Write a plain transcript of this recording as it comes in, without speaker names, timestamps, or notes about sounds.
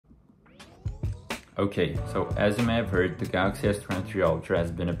Okay, so as you may have heard, the Galaxy S23 Ultra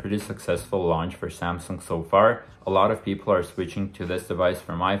has been a pretty successful launch for Samsung so far. A lot of people are switching to this device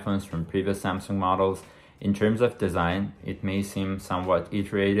from iPhones from previous Samsung models. In terms of design, it may seem somewhat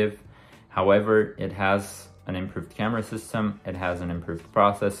iterative. However, it has an improved camera system, it has an improved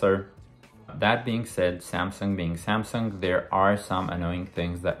processor. That being said, Samsung being Samsung, there are some annoying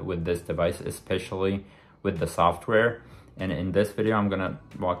things that with this device, especially with the software. And in this video, I'm gonna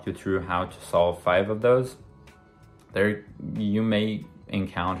walk you through how to solve 5 of those. You may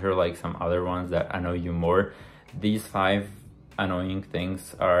encounter like some other ones that annoy you more. These 5 annoying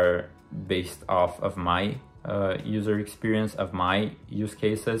things are based off of my user experience, of my use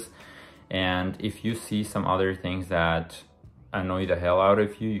cases. And if you see some other things that annoy the hell out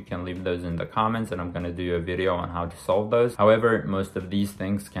of you, you can leave those in the comments and I'm gonna do a video on how to solve those. However, most of these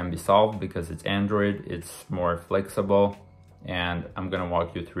things can be solved because it's Android, it's more flexible, and I'm gonna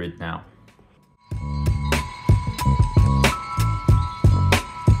walk you through it now.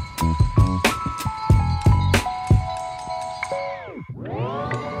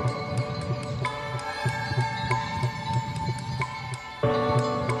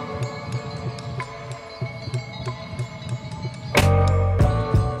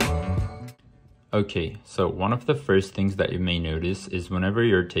 Okay, so one of the first things that you may notice is whenever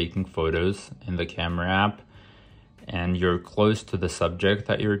you're taking photos in the camera app and you're close to the subject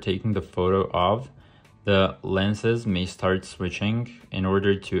that you're taking the photo of, the lenses may start switching in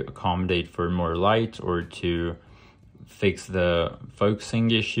order to accommodate for more light or to fix the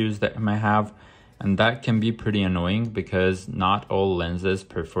focusing issues that you might have. And that can be pretty annoying because not all lenses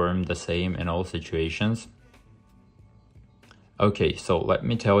perform the same in all situations. Okay, so let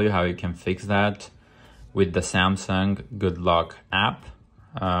me tell you how you can fix that with the Samsung Good Luck app.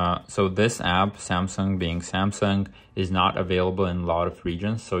 So this app, Samsung being Samsung, is not available in a lot of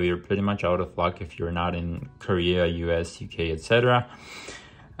regions, so you're pretty much out of luck if you're not in Korea, US, UK, etc.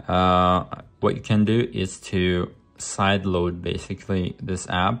 What you can do is to sideload basically this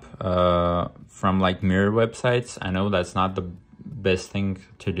app from like mirror websites. I know that's not the best thing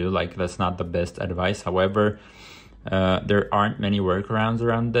to do, like that's not the best advice. However, there aren't many workarounds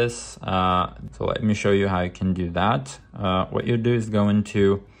around this, so let me show you how you can do that. What you do is go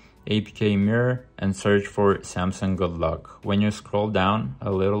into APK Mirror and search for Samsung Good Luck. When you scroll down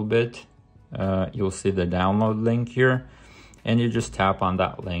a little bit, you'll see the download link here, and you just tap on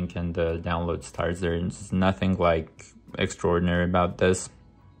that link and the download starts there. There's nothing like extraordinary about this.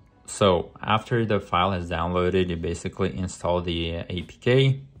 So after the file has downloaded, you basically install the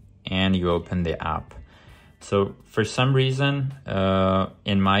APK and you open the app. So for some reason,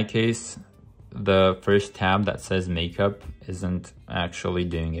 in my case, the first tab that says makeup isn't actually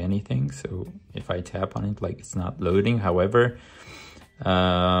doing anything. So if I tap on it, like it's not loading. However, if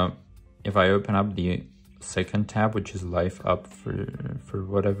I open up the second tab, which is life up for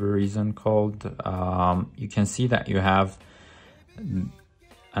whatever reason called, you can see that you have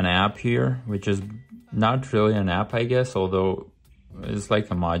an app here, which is not really an app, I guess, although it's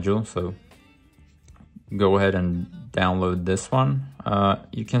like a module. So go ahead and download this one.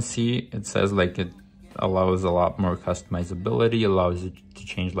 You can see it says like it allows a lot more customizability, allows you to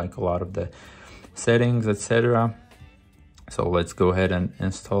change like a lot of the settings, etc. So let's go ahead and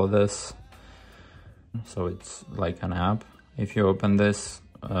install this. So it's like an app. If you open this,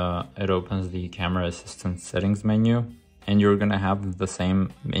 it opens the camera assistant settings menu, and you're gonna have the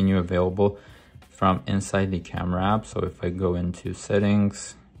same menu available from inside the camera app. So if I go into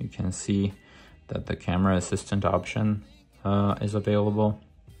settings, you can see that the camera assistant option is available,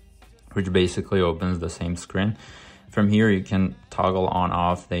 which basically opens the same screen. From here, you can toggle on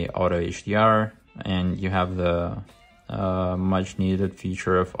off the auto HDR, and you have the much needed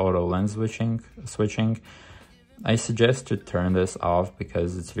feature of auto lens switching. I suggest to turn this off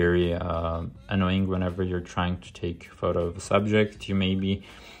because it's very annoying whenever you're trying to take a photo of a subject. You may be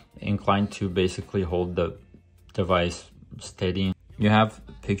inclined to basically hold the device steady. You have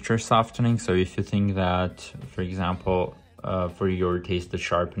picture softening, so if you think that, for example, for your taste the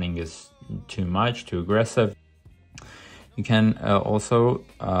sharpening is too much, too aggressive, you can also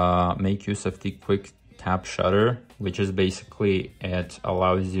make use of the quick tap shutter, which is basically, it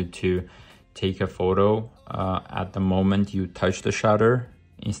allows you to take a photo at the moment you touch the shutter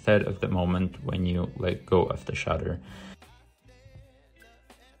instead of the moment when you let go of the shutter.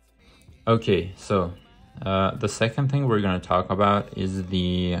 Okay, so the second thing we're going to talk about is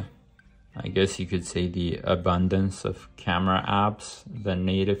the, I guess you could say, the abundance of camera apps, the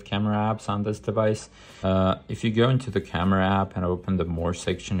native camera apps on this device. If you go into the camera app and open the more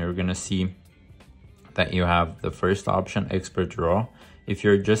section, you're going to see that you have the first option, Expert RAW. if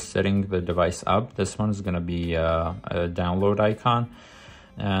you're just setting the device up, this one is going to be a download icon.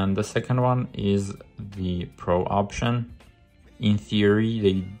 And the second one is the Pro option. In theory,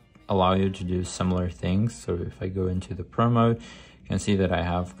 they allow you to do similar things. So if I go into the Pro mode, you can see that I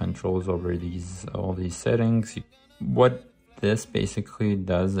have controls over all these settings. What this basically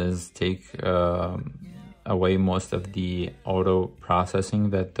does is take away most of the auto processing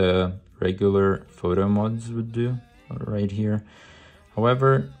that the regular photo modes would do right here.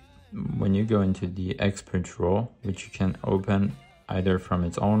 However, when you go into the expert row, which you can open either from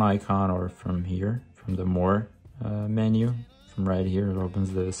its own icon or from here, from the more menu, from right here, it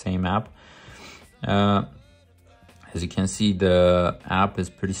opens the same app. As you can see, the app is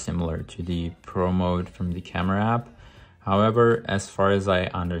pretty similar to the Pro mode from the camera app. However, as far as I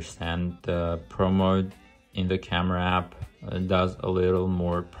understand, the Pro mode in the camera app does a little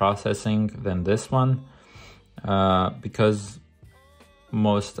more processing than this one, because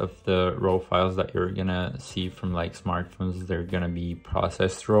most of the RAW files that you're gonna see from like smartphones, they're gonna be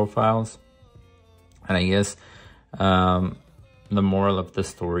processed RAW files. And I guess the moral of the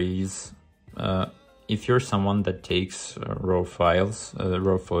story is, if you're someone that takes RAW files,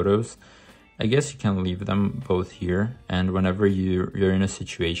 RAW photos, I guess you can leave them both here. And whenever you're in a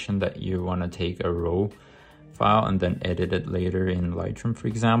situation that you want to take a RAW file and then edit it later in Lightroom, for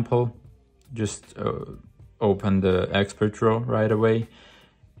example, just open the expert RAW right away.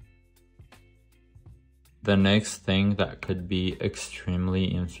 The next thing that could be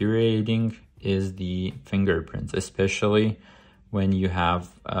extremely infuriating is the fingerprints, especially when you have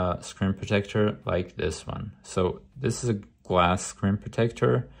a screen protector like this one. So this is a glass screen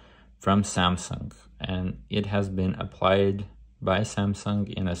protector from Samsung, and it has been applied by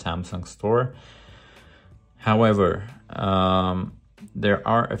Samsung in a Samsung store. However, there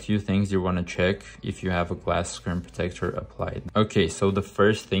are a few things you want to check if you have a glass screen protector applied. Okay, so the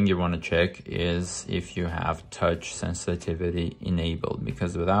first thing you want to check is if you have touch sensitivity enabled,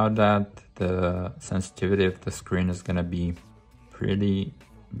 because without that, the sensitivity of the screen is going to be pretty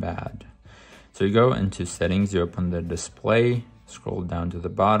bad. So you go into settings, you open the display, scroll down to the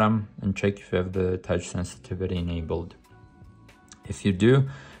bottom and check if you have the touch sensitivity enabled. If you do,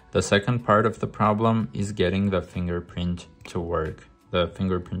 the second part of the problem is getting the fingerprint to work, the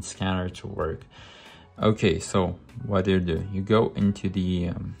fingerprint scanner to work. Okay, so what do? You go into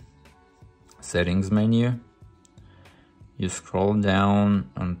the settings menu, you scroll down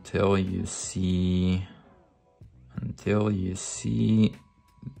until you see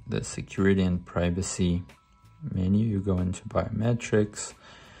the security and privacy menu. You go into biometrics,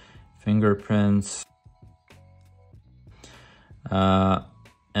 fingerprints,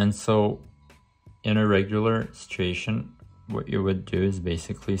 and so in a regular situation, what you would do is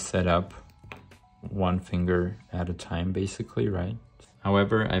basically set up one finger at a time, basically, right?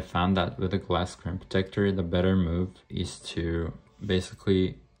 However, I found that with a glass screen protector, the better move is to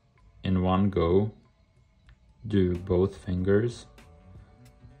basically in one go do both fingers.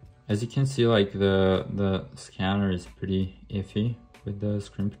 As you can see, like the scanner is pretty iffy with the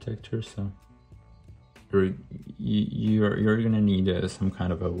screen protector, so you're gonna need some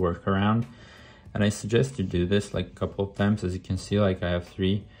kind of a workaround. And I suggest you do this like a couple of times. As you can see, like I have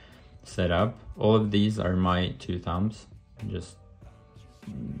 3 set up. All of these are my 2 thumbs, just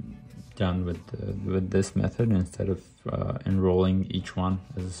done with this method instead of enrolling each one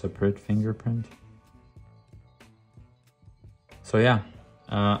as a separate fingerprint. So yeah,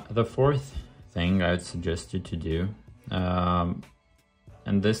 the fourth thing I would suggest you to do,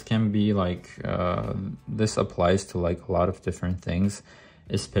 and this can be like, this applies to like a lot of different things,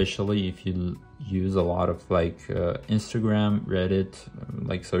 especially if you use a lot of like Instagram, Reddit,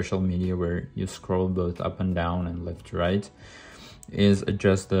 like social media where you scroll both up and down and left to right, is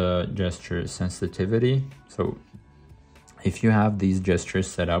adjust the gesture sensitivity. So if you have these gestures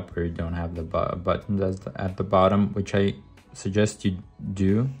set up where you don't have the buttons at the bottom, which I suggest you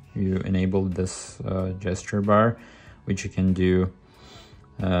do, you enable this gesture bar, which you can do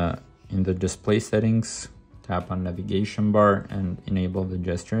in the display settings, tap on navigation bar and enable the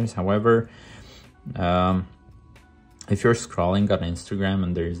gestures. However, if you're scrolling on Instagram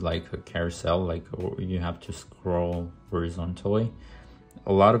and there's like a carousel, like you have to scroll horizontally,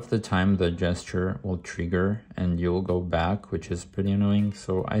 a lot of the time the gesture will trigger and you'll go back, which is pretty annoying.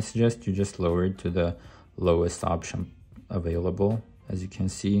 So I suggest you just lower it to the lowest option available. As you can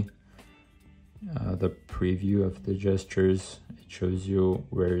see, the preview of the gestures, it shows you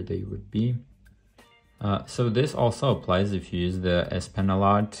where they would be. So this also applies if you use the S Pen a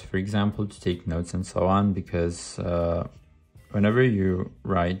lot, for example, to take notes and so on, because whenever you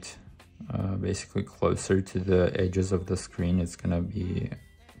write basically closer to the edges of the screen, it's gonna be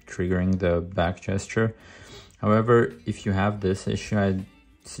triggering the back gesture. However, if you have this issue, I'd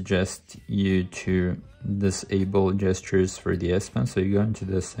suggest you to disable gestures for the S Pen. So you go into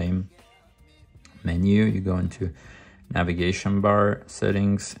the same menu, you go into navigation bar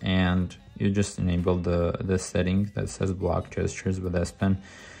settings, and you just enable the setting that says block gestures with S Pen.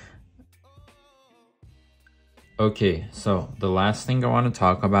 Okay, so the last thing I want to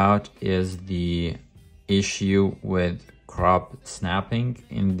talk about is the issue with crop snapping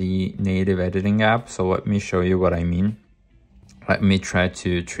in the native editing app. So let me show you what I mean. Let me try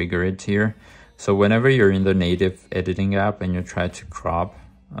to trigger it here. So whenever you're in the native editing app and you try to crop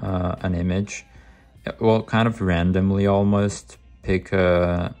an image, it will kind of randomly almost pick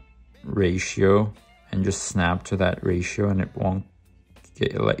a ratio and just snap to that ratio, and it won't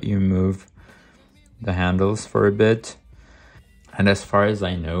let you move the handles for a bit. And as far as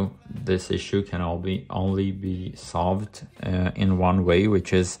I know, this issue can only be solved in one way,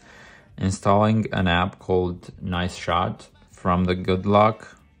 which is installing an app called Nice Shot from the Good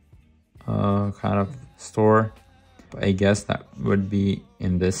Luck kind of store. I guess that would be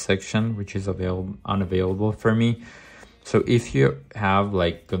in this section, which is unavailable for me. So if you have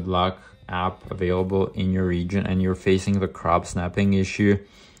like Good Luck app available in your region and you're facing the crop snapping issue,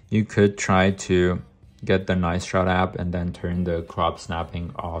 you could try to get the Nice Shot app and then turn the crop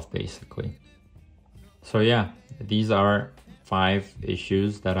snapping off basically. So yeah, these are 5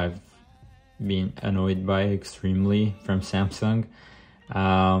 issues that I've been annoyed by extremely from Samsung,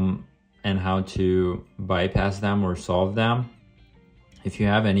 and how to bypass them or solve them. If you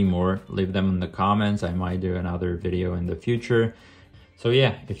have any more, leave them in the comments. I might do another video in the future. So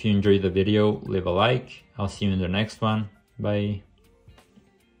yeah, if you enjoyed the video, leave a like. I'll see you in the next one. Bye.